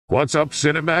What's up,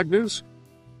 Cinemagnus?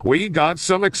 We got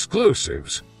some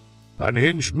exclusives.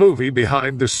 Unhinged movie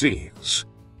behind the scenes.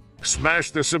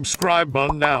 Smash the subscribe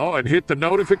button now and hit the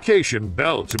notification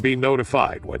bell to be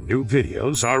notified when new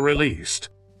videos are released.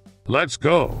 Let's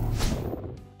go.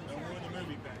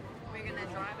 We're going to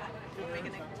drive it. We're going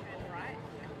to turn right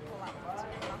and pull up to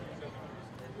the front.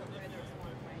 So I'm going to make the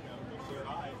door.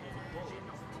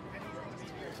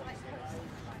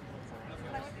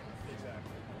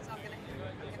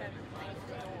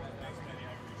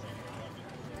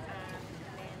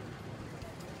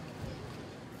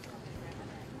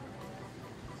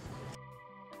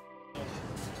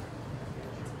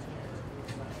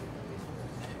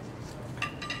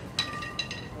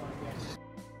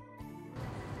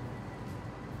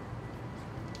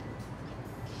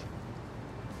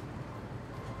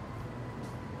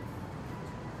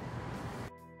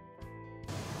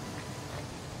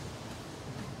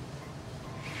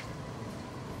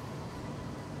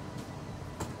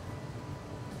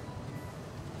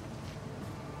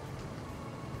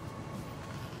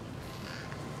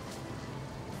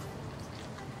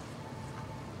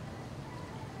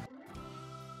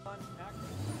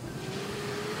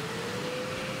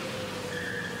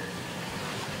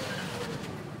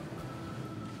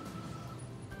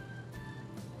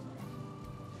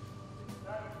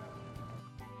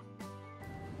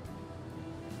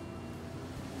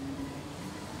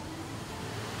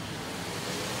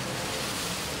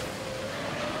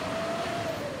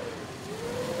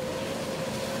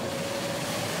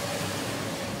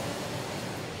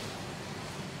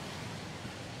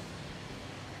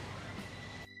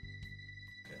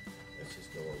 Let's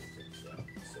just go over things,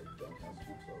 so don't come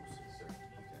too close, okay?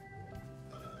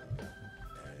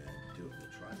 And we'll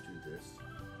try to do this.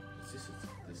 This is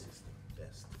the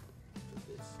best for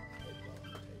this table.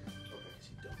 Okay. Because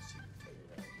you don't see the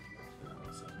table.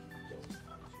 So it goes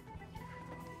out.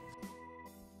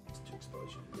 It's too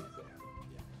exposed. You look there.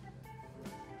 Yeah.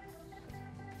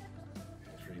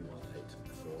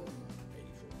 318 4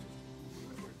 84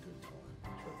 for a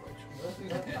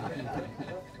good time.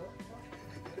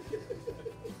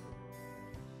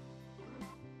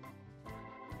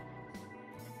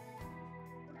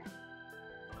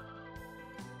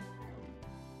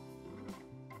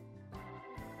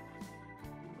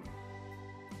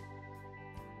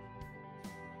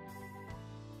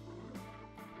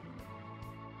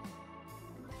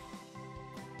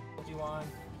 You on.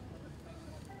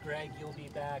 Greg, you'll be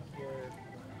back here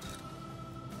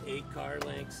 8 car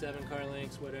lengths, 7 car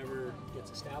lengths, whatever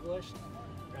gets established,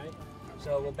 right?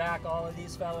 So we'll back all of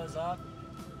these fellas up.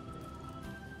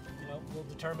 You know, we'll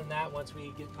determine that once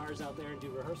we get cars out there and do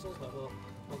rehearsals, but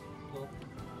we'll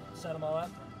set them all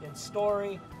up. In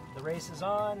story, the race is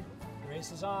on. The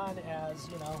race is on as,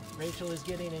 you know, Rachel is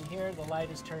getting in here. The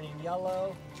light is turning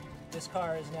yellow. This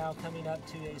car is now coming up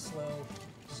to a slow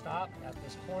stop at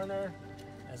this corner.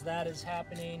 As that is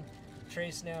happening,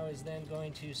 Trace now is then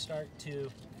going to start to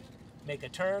make a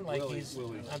turn like Willie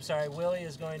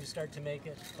is going to start to make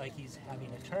it like he's having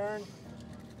a turn.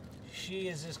 She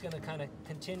is just going to kind of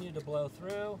continue to blow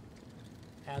through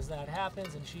as that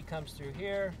happens, and she comes through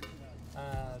here.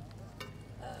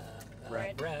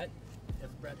 Brett,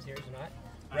 if Brett's here, he's not.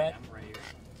 Brett, I'm right here.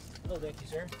 oh, thank you,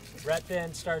 sir. Brett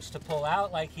then starts to pull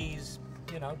out like he's,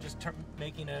 you know, just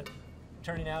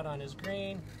turning out on his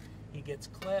green. He gets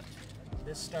clipped.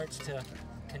 This starts to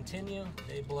continue.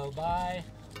 They blow by.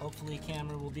 Hopefully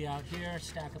camera will be out here,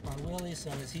 stack up on Willie,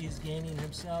 so as he's gaining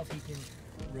himself, he can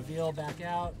reveal back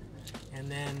out, and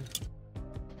then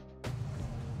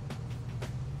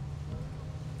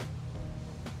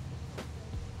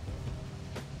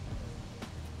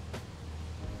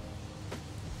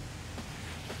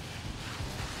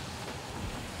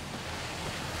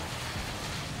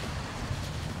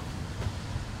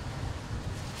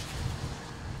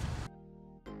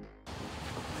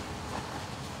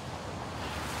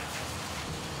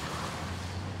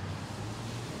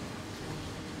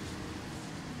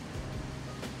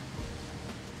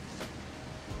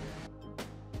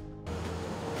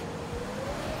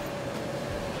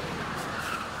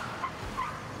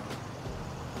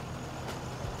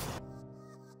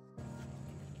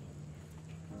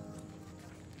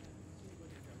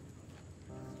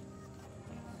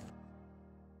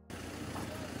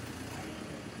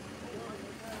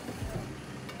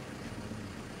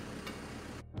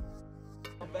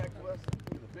back to us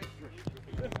through the victory.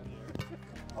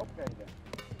 Okay then.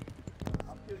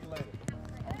 I'll kill you later.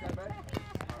 Okay, babe?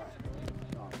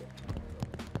 Alright.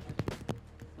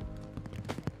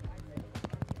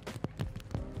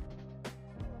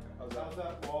 How's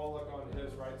that wall look on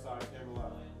his right side, camera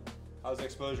left? How's the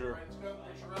exposure?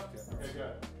 Okay,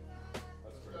 good.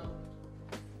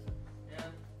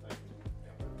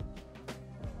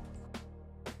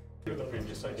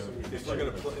 psycho. If we're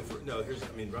gonna play, no, here's, I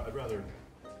mean, I'd rather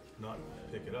not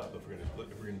pick it up. If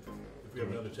we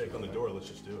have another take on the door, let's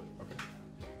just do it. Okay.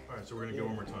 All right, so we're gonna go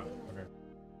one more time. Okay.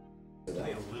 I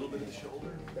think a little bit of the shoulder.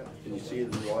 Can you see it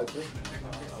in the wide thing?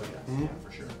 Yeah,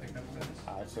 for sure.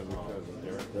 So because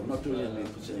they're They're not doing anything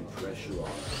that puts any pressure on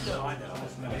it. No, I know.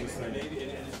 Maybe,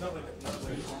 and it's not like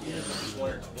even if it's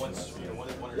one or two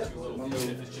little One things.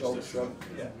 little If it's shoulder just shrug.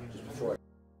 yeah. Just before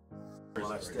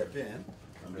I step in,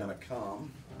 I'm gonna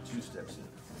come 2 steps in.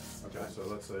 okay. So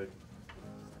let's say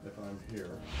if I'm here.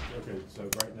 Okay. So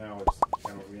right now it's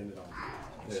kind of we ended on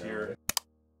It's here.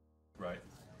 Right.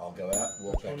 I'll go out,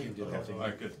 walk back in, do the whole thing. All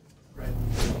right, good. But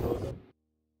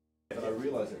I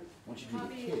realize that once you do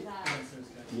the kick,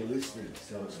 you're listening,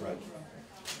 so it's like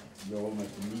you're almost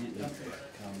immediately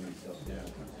calming yourself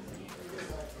down.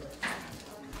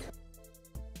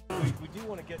 We do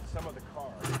want to get some of the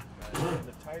car.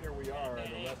 The tighter we are,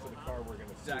 the less of the car we're going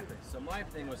to see. Exactly. So my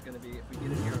thing was going to be if we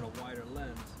get it here on a wider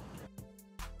lens.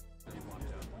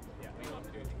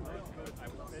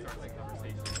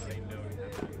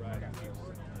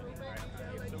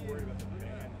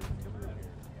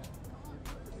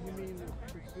 You mean the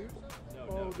pursuit?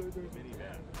 No, there's a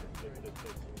minivan. It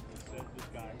sent this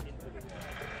guy into the van.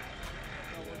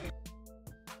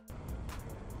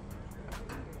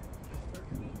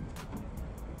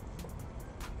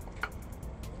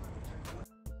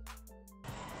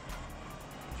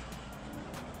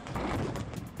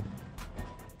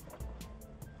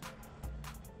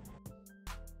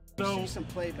 So, some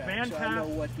playback, van so I know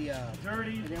path, what the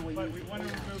dirty, and then we but use we the want to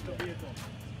van. remove the vehicle.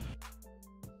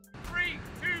 3,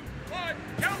 2, 1,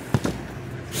 go!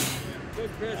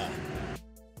 Good, Chris. I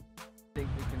think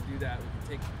we can do that. We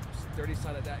can take dirty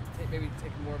side of that. Maybe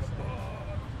take more of a.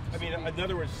 I mean, in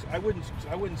other words, I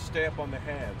wouldn't stay up on the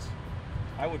hands.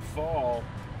 I would fall,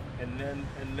 and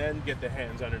then get the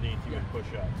hands underneath you and push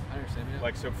up. I understand. Yeah.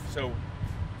 Like so.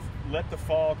 Let the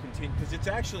fall continue because it's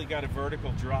actually got a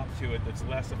vertical drop to it that's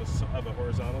less of a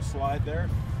horizontal slide there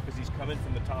because he's coming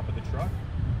from the top of the truck.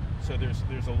 So there's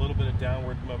a little bit of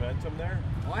downward momentum there.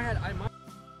 Oh, I might.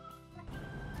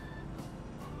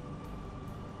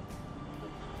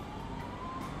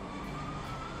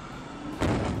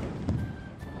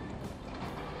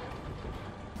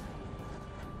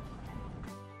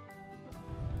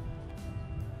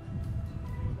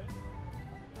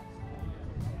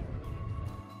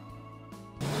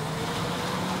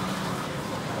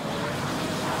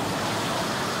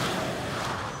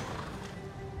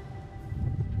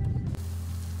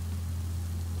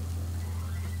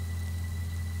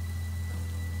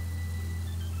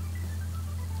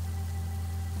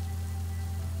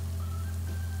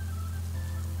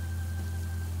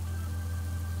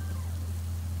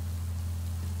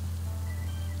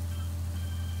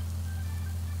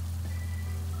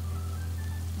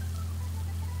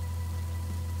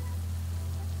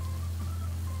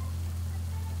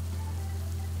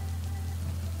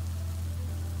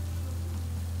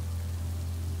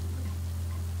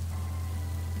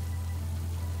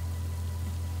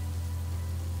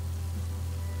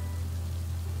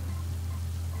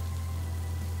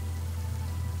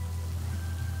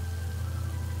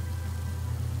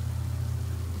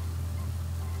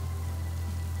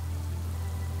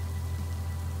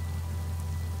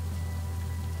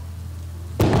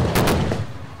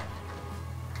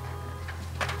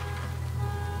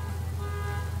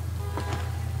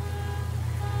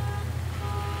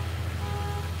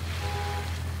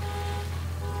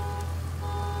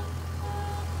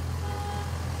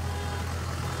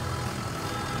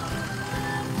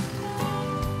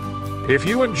 If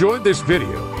you enjoyed this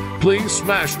video, please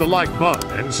smash the like button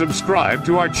and subscribe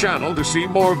to our channel to see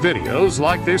more videos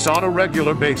like this on a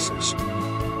regular basis.